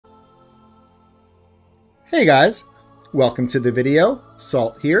Hey guys, welcome to the video.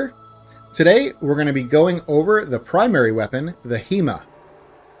 Salt here. Today we're going to be going over the primary weapon, the Hema.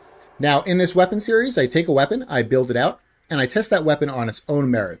 Now in this weapon series, I take a weapon, I build it out, and I test that weapon on its own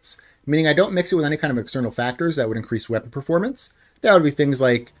merits. Meaning I don't mix it with any kind of external factors that would increase weapon performance. That would be things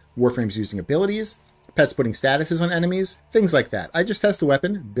like Warframes using abilities, pets putting statuses on enemies, things like that. I just test the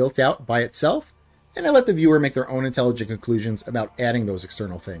weapon built out by itself, and I let the viewer make their own intelligent conclusions about adding those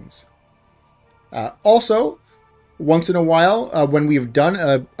external things. Also, once in a while, when we've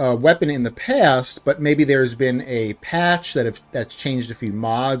done a weapon in the past, but maybe there's been a patch that's changed a few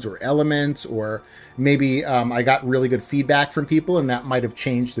mods or elements, or maybe I got really good feedback from people and that might have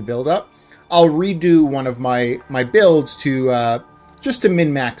changed the build up, I'll redo one of my builds to just to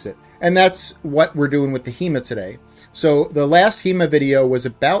min-max it. And that's what we're doing with the Hema today. So the last Hema video was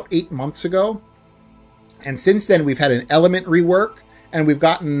about 8 months ago, and since then we've had an element rework, and we've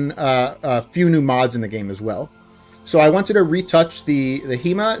gotten a few new mods in the game as well. So I wanted to retouch the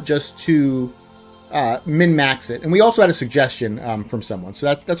Hema just to min-max it. And we also had a suggestion from someone.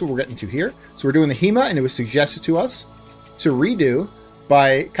 So that's what we're getting to here. So we're doing the Hema, and it was suggested to us to redo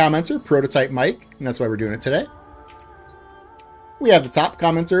by commenter Prototype Mike, and that's why we're doing it today. We have the top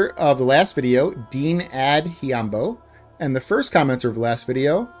commenter of the last video, Dean Ad Hiambo, and the first commenter of the last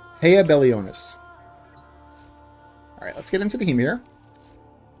video, Hea Bellionis. All right, let's get into the Hema here.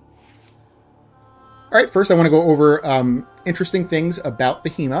 All right, first I want to go over interesting things about the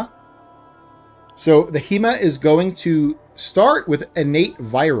Hema. So the Hema is going to start with innate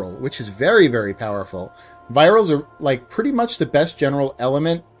viral, which is very, very powerful. Virals are like pretty much the best general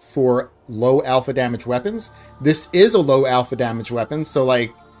element for low alpha damage weapons. This is a low alpha damage weapon, so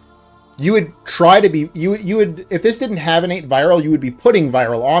like you would try to be, you would, if this didn't have innate viral, you would be putting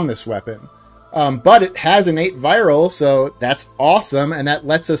viral on this weapon. But it has innate viral, so that's awesome, and that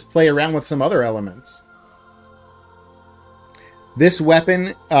lets us play around with some other elements. This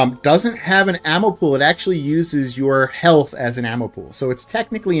weapon doesn't have an ammo pool. It actually uses your health as an ammo pool, so it's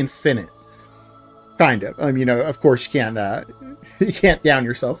technically infinite. Kind of. You know, of course you can't down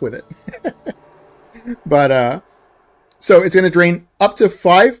yourself with it. But, so it's going to drain up to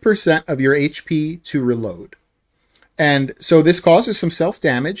 5% of your HP to reload. And so this causes some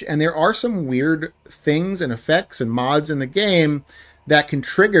self-damage, and there are some weird things and effects and mods in the game that can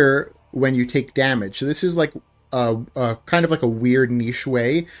trigger when you take damage. So this is like a kind of like a weird niche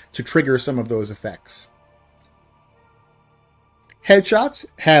way to trigger some of those effects. Headshots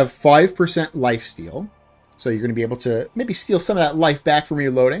have 5% lifesteal, so you're going to be able to maybe steal some of that life back from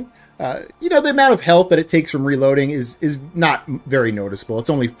reloading. You know, the amount of health that it takes from reloading is not very noticeable.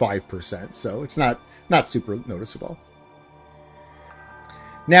 It's only 5%, so it's not super noticeable.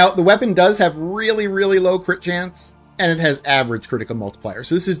 Now, the weapon does have really, really low crit chance, and it has average critical multiplier.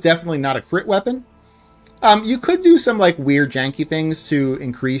 So this is definitely not a crit weapon. You could do some like weird janky things to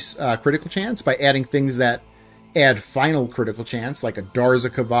increase critical chance by adding things that add final critical chance, like a Darza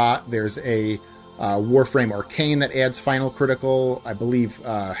Kavat. There's a Warframe Arcane that adds final critical. I believe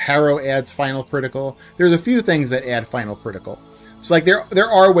Harrow adds final critical. There's a few things that add final critical. So like there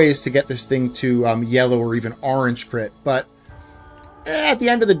are ways to get this thing to yellow or even orange crit, but at the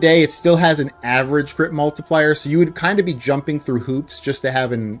end of the day, it still has an average crit multiplier, so you would kind of be jumping through hoops just to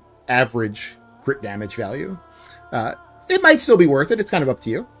have an average crit damage value. It might still be worth it. It's kind of up to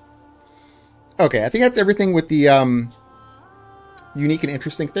you. Okay, I think that's everything with the unique and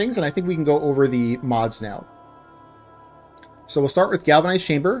interesting things, and I think we can go over the mods now. So we'll start with Galvanized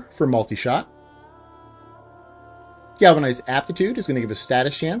Chamber for multi-shot. Galvanized Aptitude is going to give us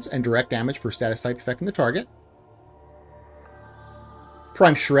status chance and direct damage per status type affecting the target.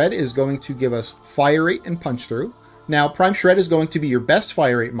 Prime Shred is going to give us fire rate and punch through. Now, Prime Shred is going to be your best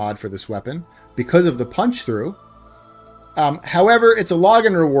fire rate mod for this weapon because of the punch through. However, it's a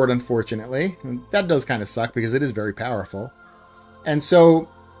login reward, unfortunately. That does kind of suck because it is very powerful. And so,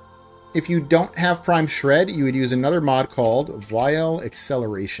 if you don't have Prime Shred, you would use another mod called Vial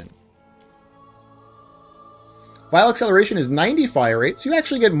Acceleration. Vial Acceleration is 90 fire rate, so you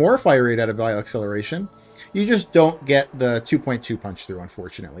actually get more fire rate out of Vial Acceleration. You just don't get the 2.2 punch through,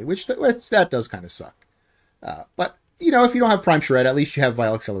 unfortunately, which that does kind of suck. But, you know, if you don't have Prime Shred, at least you have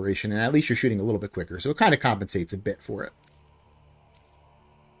Vial Acceleration, and at least you're shooting a little bit quicker, so it kind of compensates a bit for it.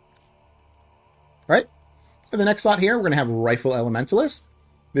 All right, for the next slot here, we're going to have Rifle Elementalist.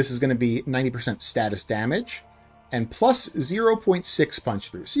 This is going to be 90% status damage, and plus 0.6 punch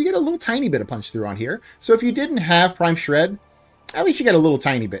through. So you get a little tiny bit of punch through on here. So if you didn't have Prime Shred, at least you get a little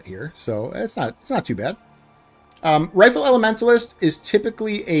tiny bit here. So it's not too bad. Rifle Elementalist is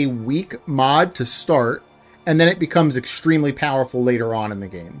typically a weak mod to start, and then it becomes extremely powerful later on in the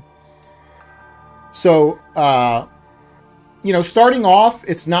game. So, you know, starting off,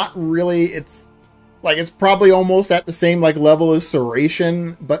 it's not really, it's probably almost at the same like level as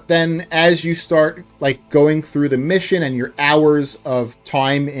Serration, but then as you start like going through the mission and your hours of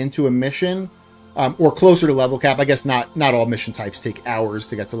time into a mission, or closer to level cap, I guess not all mission types take hours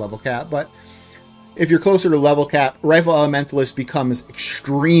to get to level cap, but if you're closer to level cap, Rifle Elementalist becomes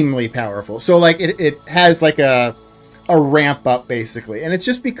extremely powerful. So like it has like a ramp up basically, and it's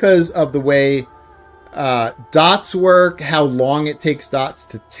just because of the way dots work, how long it takes dots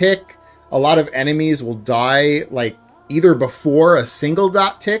to tick. A lot of enemies will die like either before a single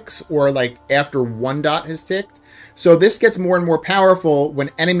dot ticks or like after one dot has ticked. So this gets more and more powerful when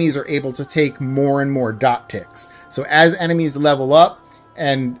enemies are able to take more and more dot ticks. So as enemies level up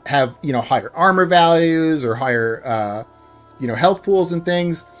and have, you know, higher armor values or higher, you know, health pools and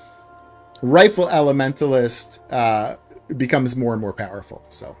things, Rifle Elementalist becomes more and more powerful.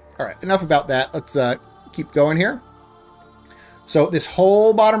 So, all right, enough about that. Let's keep going here. So this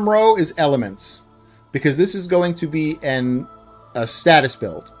whole bottom row is elements, because this is going to be a status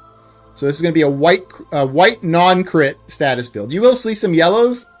build. So this is going to be a white non-crit status build. You will see some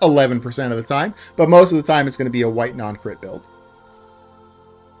yellows 11% of the time, but most of the time it's going to be a white non-crit build.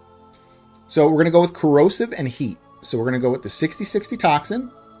 So we're going to go with corrosive and heat. So we're going to go with the 60-60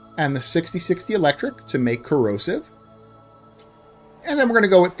 toxin and the 60-60 electric to make corrosive. And then we're going to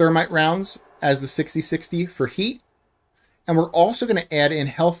go with thermite rounds as the 60-60 for heat. And we're also going to add in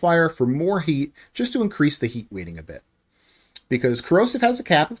Hellfire for more heat, just to increase the heat weighting a bit. Because corrosive has a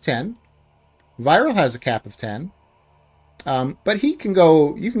cap of 10. Viral has a cap of 10. But heat can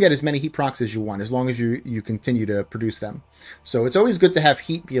go, you can get as many heat procs as you want, as long as you continue to produce them. So it's always good to have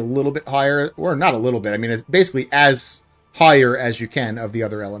heat be a little bit higher, or not a little bit. I mean, it's basically as higher as you can of the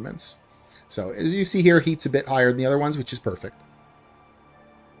other elements. So as you see here, heat's a bit higher than the other ones, which is perfect.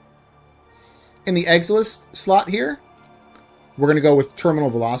 In the Exilus slot here, we're going to go with terminal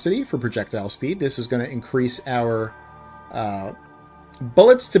velocity for projectile speed. This is going to increase our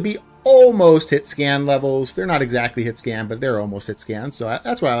bullets to be almost hit scan levels. They're not exactly hit scan, but they're almost hit scan. So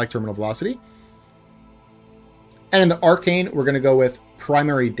that's why I like terminal velocity. And in the arcane, we're going to go with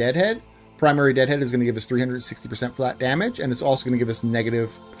primary deadhead. Primary deadhead is going to give us 360% flat damage, and it's also going to give us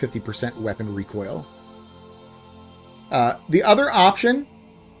negative 50% weapon recoil. The other option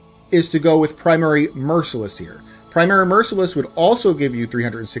is to go with primary merciless here. Primary Merciless would also give you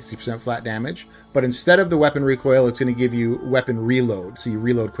 360% flat damage, but instead of the weapon recoil, it's going to give you weapon reload, so you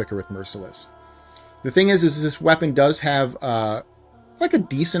reload quicker with Merciless. The thing is this weapon does have like a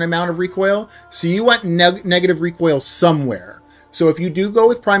decent amount of recoil, so you want negative recoil somewhere. So if you do go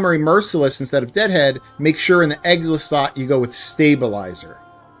with Primary Merciless instead of Deadhead, make sure in the Exilus slot you go with Stabilizer.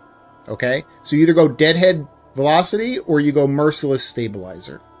 Okay? So you either go Deadhead Velocity or you go Merciless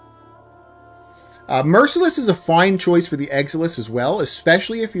Stabilizer. Merciless is a fine choice for the Exilus as well,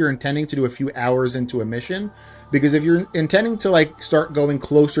 especially if you're intending to do a few hours into a mission. Because if you're intending to like start going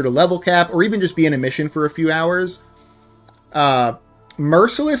closer to level cap, or even just be in a mission for a few hours,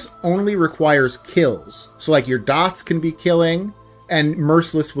 Merciless only requires kills. So like your dots can be killing, and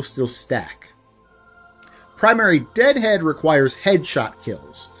Merciless will still stack. Primary Deadhead requires headshot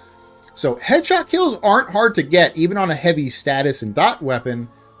kills. So headshot kills aren't hard to get, even on a heavy status and dot weapon.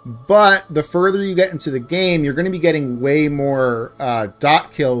 But the further you get into the game, you're going to be getting way more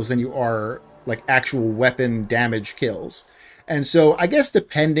dot kills than you are like actual weapon damage kills. And so I guess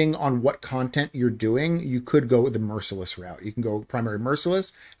depending on what content you're doing, you could go with the Merciless route. You can go primary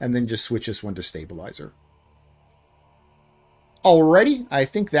Merciless and then just switch this one to Stabilizer. Alrighty, I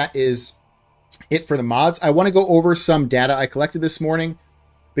think that is it for the mods. I want to go over some data I collected this morning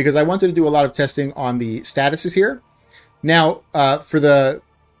because I wanted to do a lot of testing on the statuses here. Now, for the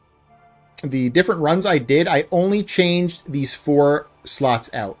different runs I did, I only changed these 4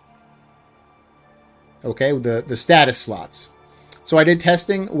 slots out. Okay, the status slots. So I did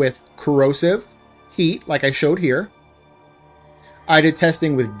testing with corrosive, heat, like I showed here. I did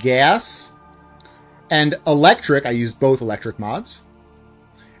testing with gas and electric. I used both electric mods.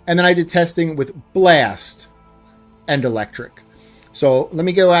 And then I did testing with blast and electric. So let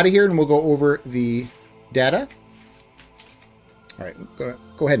me go out of here and we'll go over the data. All right,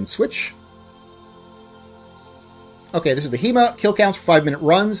 go ahead and switch. Okay, this is the Hema kill counts for 5-minute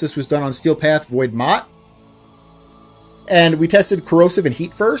runs. This was done on Steel Path Void Mott. And we tested corrosive and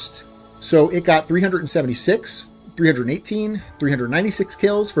heat first. So it got 376, 318, 396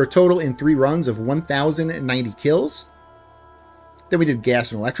 kills for a total in 3 runs of 1,090 kills. Then we did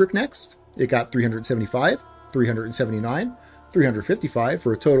gas and electric next. It got 375, 379, 355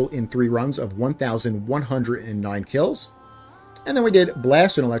 for a total in 3 runs of 1,109 kills. And then we did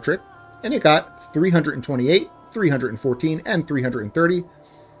blast and electric. and it got 328, 314, and 330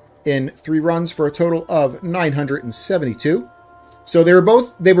 in 3 runs for a total of 972. So they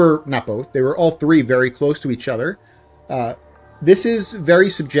were all 3 very close to each other. This is very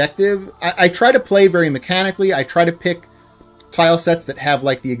subjective. I try to play very mechanically. I try to pick tile sets that have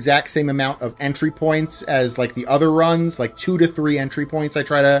like the exact same amount of entry points as like the other runs, like 2 to 3 entry points. I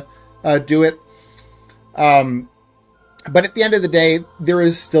try to do it. But at the end of the day, there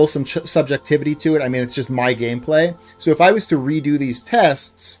is still some subjectivity to it. I mean, it's just my gameplay. So if I was to redo these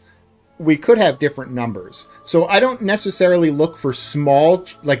tests, we could have different numbers. So I don't necessarily look for small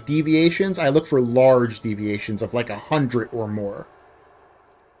like deviations. I look for large deviations of like 100 or more.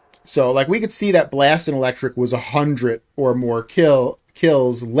 So like we could see that Blast and Electric was 100 or more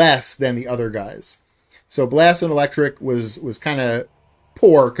kills less than the other guys. So Blast and Electric was kind of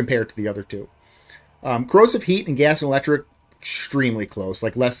poor compared to the other 2. Corrosive Heat and Gas and Electric, extremely close,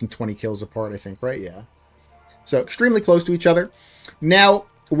 like less than 20 kills apart, I think, right? Yeah. So extremely close to each other. Now,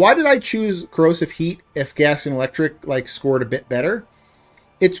 why did I choose Corrosive Heat if Gas and Electric like scored a bit better?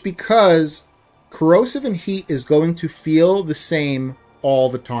 It's because Corrosive and Heat is going to feel the same all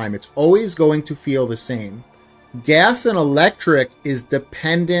the time. It's always going to feel the same. Gas and Electric is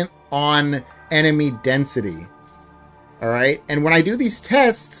dependent on enemy density. All right. And when I do these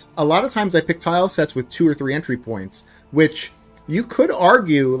tests, a lot of times I pick tile sets with 2 or 3 entry points, which you could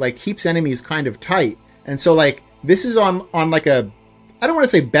argue like keeps enemies kind of tight. And so like this is on like a, I don't want to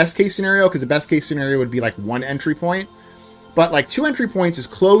say best case scenario, because the best case scenario would be like 1 entry point, but like 2 entry points is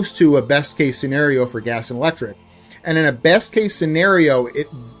close to a best case scenario for Gas and Electric. And in a best case scenario, it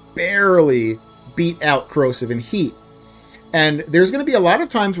barely beat out Corrosive and Heat. And there's going to be a lot of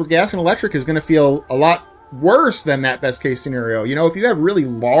times where Gas and Electric is going to feel a lot worse than that best case scenario. You know, if you have really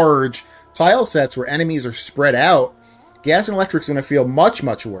large tile sets where enemies are spread out, Gas and Electric's going to feel much,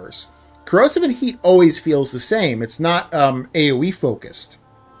 much worse. Corrosive and Heat always feels the same. It's not AoE focused.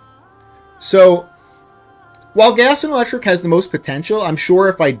 So while Gas and Electric has the most potential, I'm sure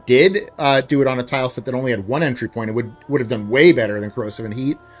if I did do it on a tile set that only had 1 entry point, it would have done way better than Corrosive and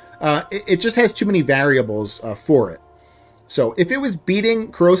Heat. It just has too many variables for it. So if it was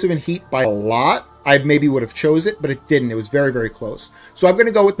beating Corrosive and Heat by a lot, I maybe would have chose it, but it didn't. It was very, very close. So I'm going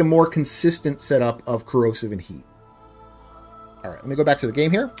to go with the more consistent setup of Corrosive and Heat. All right, let me go back to the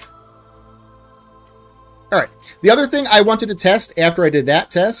game here. All right, the other thing I wanted to test after I did that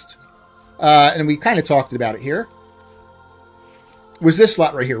test, and we kind of talked about it here, was this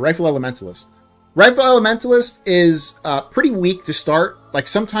slot right here, Rifle Elementalist. Rifle Elementalist is pretty weak to start. Like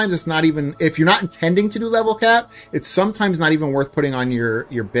sometimes it's not even, if you're not intending to do level cap, it's sometimes not even worth putting on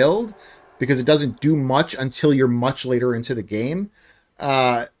your build because it doesn't do much until you're much later into the game.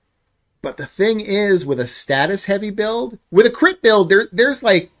 But the thing is, with a status heavy build, with a crit build, there's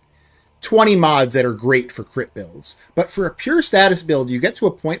like 20 mods that are great for crit builds. But for a pure status build, you get to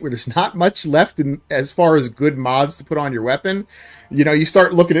a point where there's not much left as far as good mods to put on your weapon. You know, you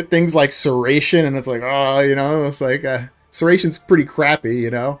start looking at things like Serration, and it's like, oh, you know, it's like, Seration's pretty crappy,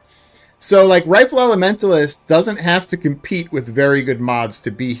 you know? So, like, Rifle Elementalist doesn't have to compete with very good mods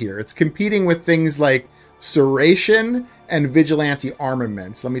to be here. It's competing with things like Serration and Vigilante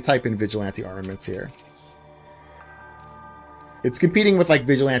Armaments. Let me type in Vigilante Armaments here. It's competing with, like,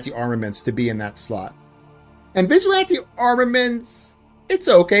 Vigilante Armaments to be in that slot. And Vigilante Armaments, it's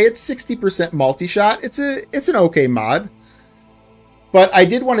okay. It's 60% multi-shot. It's an okay mod. But I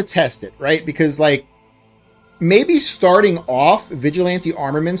did want to test it, right? Because, like, maybe starting off, Vigilante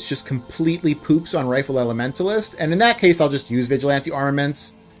Armaments just completely poops on Rifle Elementalist. And in that case, I'll just use Vigilante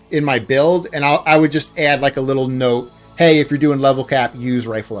Armaments in my build. And I would just add, like, a little note. Hey, if you're doing level cap, use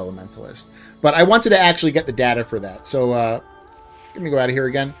Rifle Elementalist. But I wanted to actually get the data for that. So, let me go out of here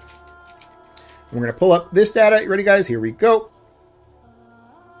again. We're going to pull up this data. You ready, guys? Here we go.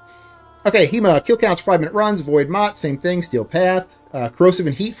 Okay, Hema, kill counts, 5-minute runs, Void Mott, same thing, Steel Path, Corrosive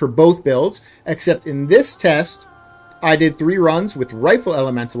and Heat for both builds, except in this test, I did 3 runs with Rifle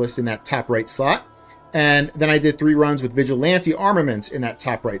Elementalist in that top right slot, and then I did 3 runs with Vigilante Armaments in that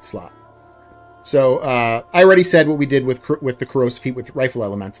top right slot. So, I already said what we did with the Corrosive Heat with Rifle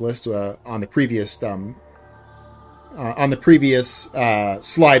Elementalist on the previous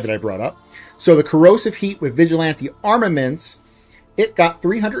slide that I brought up. So the Corrosive Heat with Vigilante Armaments, it got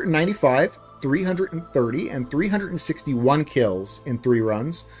 395, 330, and 361 kills in 3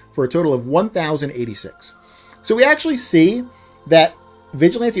 runs for a total of 1,086. So we actually see that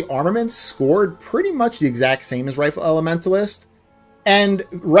Vigilante Armaments scored pretty much the exact same as Rifle Elementalist. And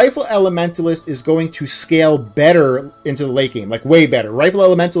Rifle Elementalist is going to scale better into the late game, like way better. Rifle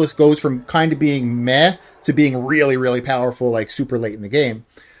Elementalist goes from kind of being meh to being really, really powerful, like super late in the game.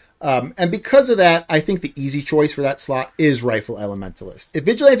 And because of that, I think the easy choice for that slot is Rifle Elementalist. If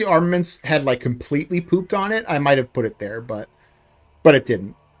Vigilante Armaments had like completely pooped on it, I might have put it there, but it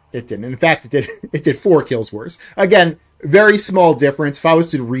didn't. It didn't. In fact, it did 4 kills worse. Again, very small difference. If I was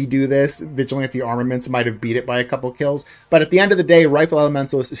to redo this, Vigilante Armaments might have beat it by a couple kills. But at the end of the day, Rifle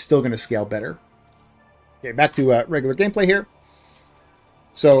Elementalist is still going to scale better. Okay, back to regular gameplay here.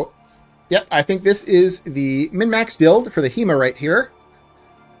 So, yep, I think this is the min-max build for the Hema right here.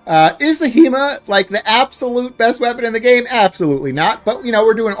 Is the Hema like the absolute best weapon in the game? Absolutely not. But, you know,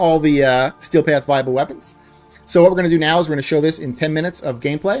 we're doing all the Steel Path viable weapons. So what we're going to do now is we're going to show this in 10 minutes of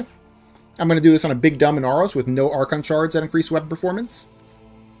gameplay. I'm going to do this on a big dumb Inaros with no Archon shards that increase weapon performance.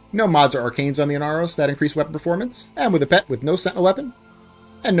 No mods or arcanes on the Inaros that increase weapon performance. And with a pet with no sentinel weapon.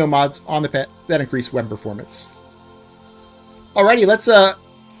 And no mods on the pet that increase weapon performance. Alrighty,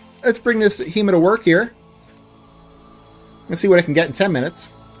 let's bring this Hema to work here. Let's see what I can get in 10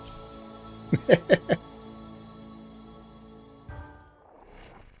 minutes.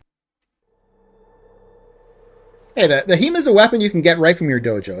 Hey, the Hema is a weapon you can get right from your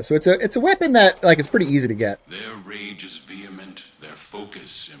dojo, so it's a weapon that like is pretty easy to get. Their rage is vehement, their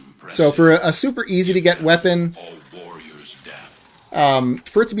focus impressive. So for a super easy to get weapon, all warriors death.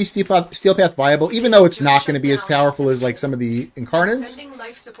 for it to be Steel Path viable, even though it's not going to be as powerful as like some of the incarnates,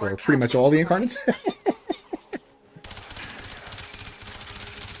 or pretty much all the incarnates.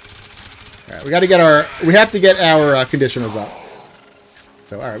 All right, we have to get our conditionals up.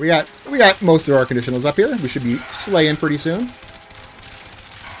 So, all right, we got most of our conditionals up here. We should be slaying pretty soon.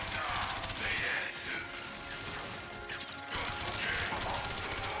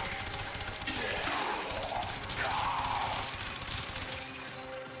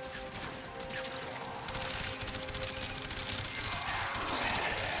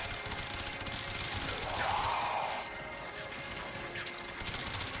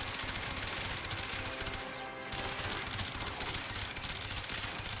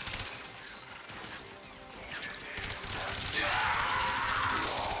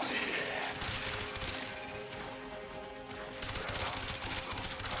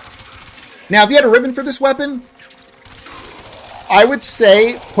 Now, if you had a ribbon for this weapon, I would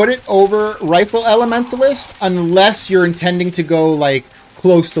say put it over Rifle Elementalist unless you're intending to go, like,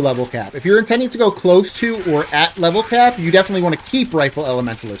 close to level cap. If you're intending to go close to or at level cap, you definitely want to keep Rifle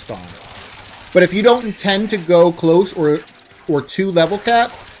Elementalist on. But if you don't intend to go close or to level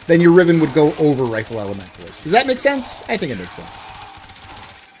cap, then your ribbon would go over Rifle Elementalist. Does that make sense? I think it makes sense.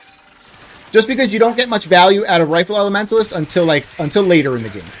 Just because you don't get much value out of Rifle Elementalist until later in the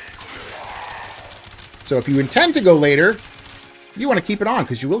game. So if you intend to go later, you want to keep it on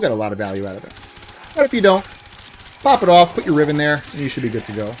because you will get a lot of value out of it. But if you don't, pop it off, put your ribbon there, and you should be good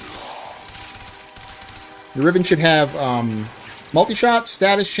to go. Your ribbon should have multi-shot,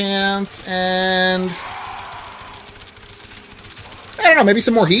 status chance, and I don't know, maybe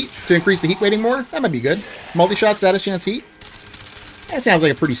some more heat to increase the heat weighting more. That might be good. Multi-shot, status chance, heat. That sounds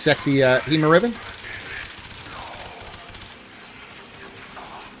like a pretty sexy Hema ribbon.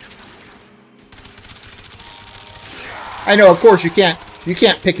 I know, of course, you can't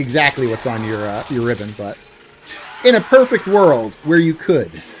pick exactly what's on your ribbon, but in a perfect world where you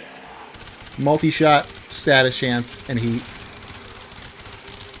could, multi-shot, status chance, and heat.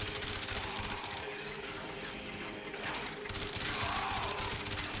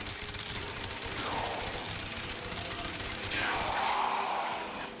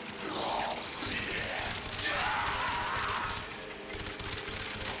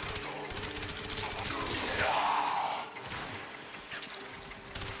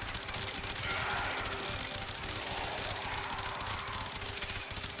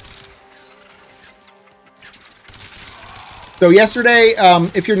 So yesterday,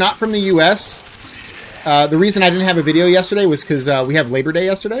 if you're not from the U.S., the reason I didn't have a video yesterday was because we have Labor Day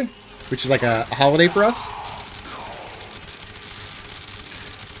yesterday, which is like a holiday for us.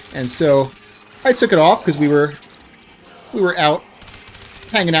 And so I took it off because we were out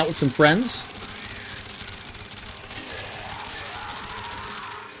hanging out with some friends.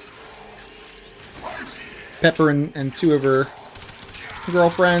 Pepper and two of her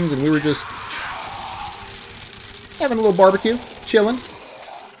girlfriends, and we were just having a little barbecue, chilling.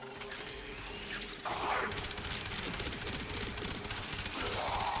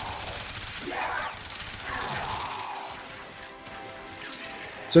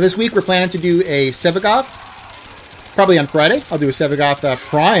 So this week we're planning to do a Sevagoth. Probably on Friday, I'll do a Sevagoth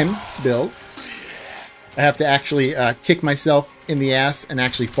Prime build. I have to actually kick myself in the ass and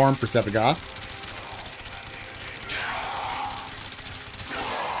actually farm for Sevagoth.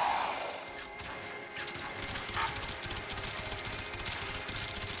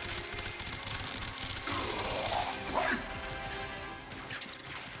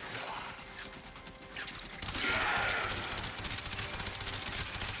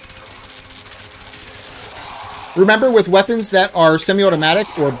 Remember, with weapons that are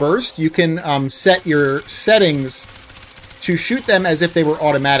semi-automatic or burst, you can set your settings to shoot them as if they were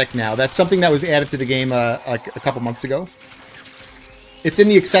automatic now. That's something that was added to the game like a couple months ago. It's in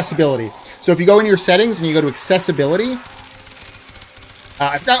the accessibility. So if you go in your settings and you go to accessibility,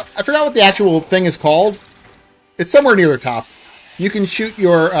 I forgot what the actual thing is called. It's somewhere near the top. You can shoot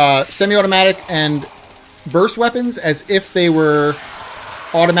your semi-automatic and burst weapons as if they were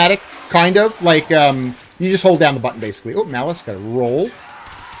automatic, kind of. Like, you just hold down the button, basically. Oh, Malice got to roll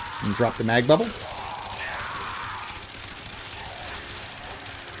and drop the mag bubble.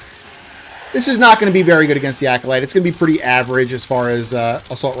 This is not going to be very good against the Acolyte. It's going to be pretty average as far as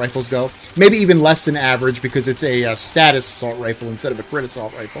assault rifles go. Maybe even less than average because it's a status assault rifle instead of a crit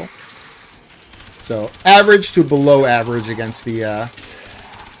assault rifle. So, average to below average against the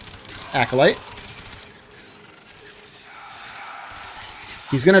Acolyte.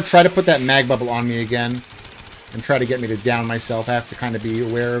 He's going to try to put that mag bubble on me again and try to get me to down myself. I have to kind of be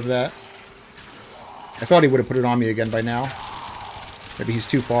aware of that. I thought he would have put it on me again by now. Maybe he's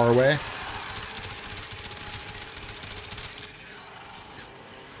too far away.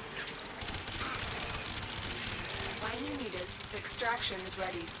 Extraction is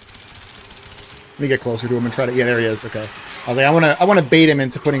ready. Let me get closer to him and try to... Yeah, there he is. Okay. I was like, I want to bait him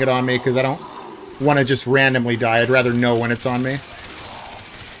into putting it on me because I don't want to just randomly die. I'd rather know when it's on me.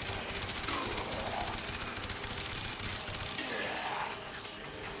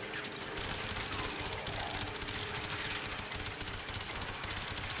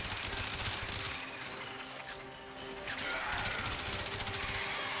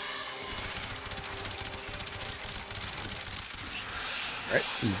 Alright,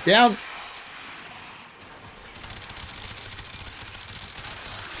 he's down.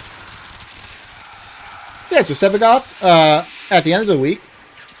 Yeah, so Sevagoth at the end of the week.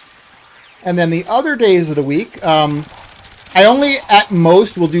 And then the other days of the week, I only at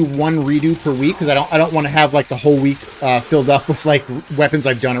most will do one redo per week because I don't want to have like the whole week filled up with like weapons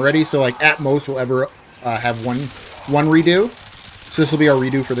I've done already. So like at most we'll ever have one redo. So this will be our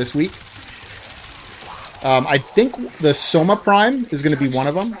redo for this week. I think the Soma Prime is going to be one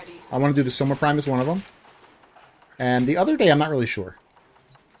of them. I want to do the Soma Prime as one of them. And the other day, I'm not really sure.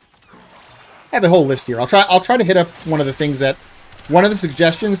 I have a whole list here. I'll try to hit up one of the things that... One of the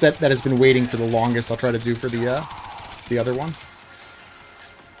suggestions that has been waiting for the longest, I'll try to do for the other one.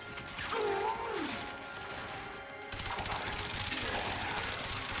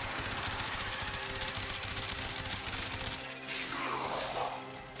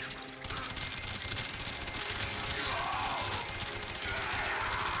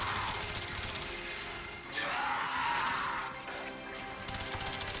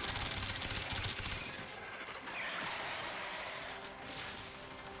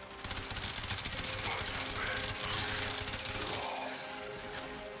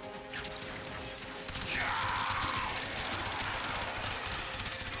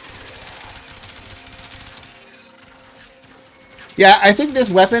 Yeah, I think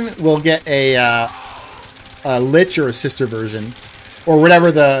this weapon will get a Lich or a Sister version. Or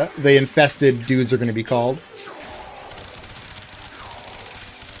whatever the infested dudes are going to be called.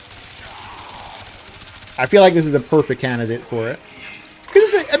 I feel like this is a perfect candidate for it.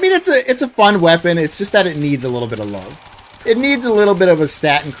 It's a fun weapon. It's just that it needs a little bit of love. It needs a little bit of a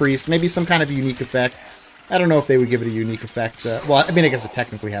stat increase. Maybe some kind of unique effect. I don't know if they would give it a unique effect. Well, I mean, I guess it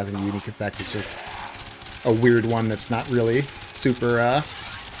technically has a unique effect. It's just a weird one that's not really super...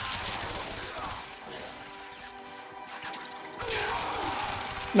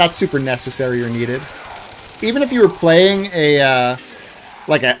 not super necessary or needed. Even if you were playing a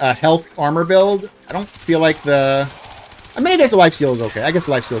health armor build, I don't feel like the... I mean, I guess the lifesteal is okay. I guess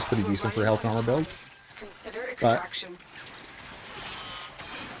the lifesteal is pretty decent for a health armor build. Consider extraction.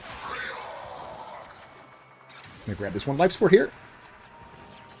 I'm gonna grab this one life support here.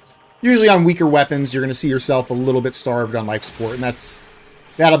 Usually on weaker weapons, you're gonna see yourself a little bit starved on life support, and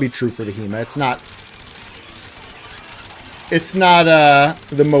that'll be true for the Hema. It's not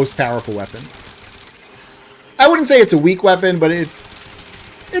the most powerful weapon. I wouldn't say it's a weak weapon, but it's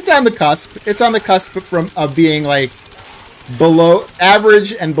on the cusp. It's on the cusp of being like below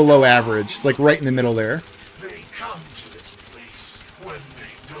average and below average. It's like right in the middle there. They come to this place when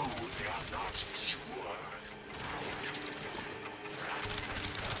they know they are not pure.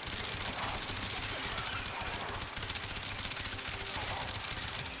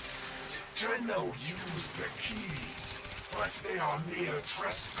 Treno use the keys, but they are mere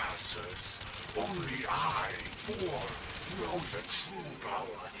trespassers. Only I, Thor, know the true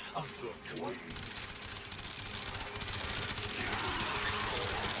power of the Void.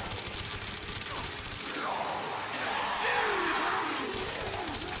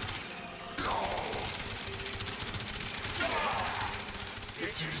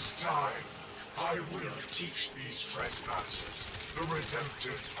 It is time. I will teach these trespassers the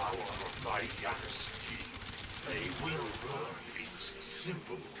redemptive power of my Yakaski. They will learn its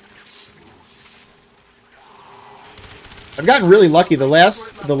simple truth. I've gotten really lucky. The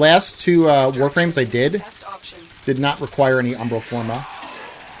last two Warframes I Best option. did not require any Umbral Forma,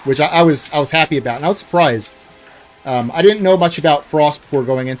 which I was happy about, and I was surprised. I didn't know much about Frost before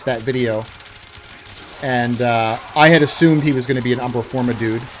going into that video, and I had assumed he was going to be an Umbral Forma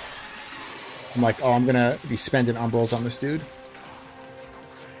dude. I'm like, oh, I'm going to be spending Umbrals on this dude.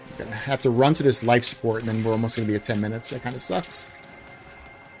 I'm going to have to run to this life support, and then we're almost going to be at 10 minutes. That kind of sucks.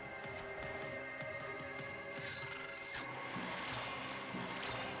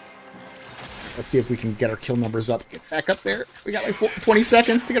 Let's see if we can get our kill numbers up. Get back up there. We got like 20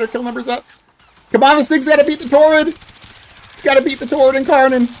 seconds to get our kill numbers up. Come on, this thing's got to beat the Torrid. It's got to beat the Torrid and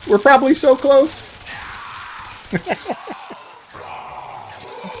Karnan. We're probably so close.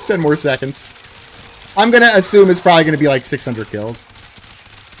 10 more seconds. I'm going to assume it's probably going to be like 600 kills.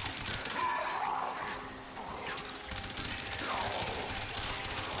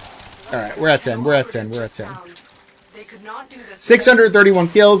 Alright, we're at 10. We're at 10. We're at 10. They could not do this 631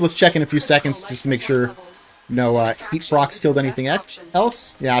 kills. Let's check in a few seconds just to make sure no heat procs killed anything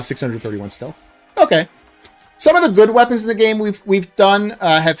else. Yeah, 631 still. Okay. Some of the good weapons in the game we've done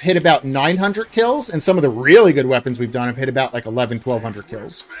have hit about 900 kills, and some of the really good weapons we've done have hit about like 1,200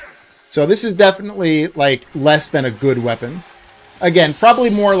 kills. So this is definitely like less than a good weapon. Again, probably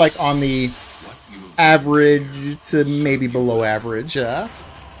more like on the average to maybe below average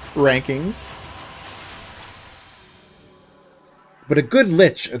rankings. But a good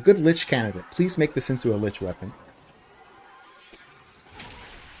Lich candidate. Please make this into a Lich weapon.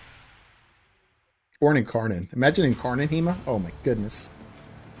 Or an Incarnate. Imagine Incarnate Hema. Oh my goodness.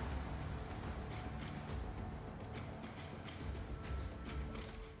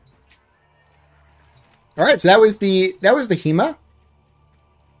 Alright, so that was the Hema.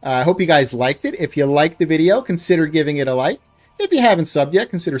 I hope you guys liked it. If you liked the video, consider giving it a like. If you haven't subbed yet,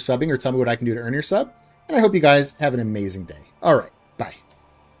 consider subbing or tell me what I can do to earn your sub. And I hope you guys have an amazing day. Alright.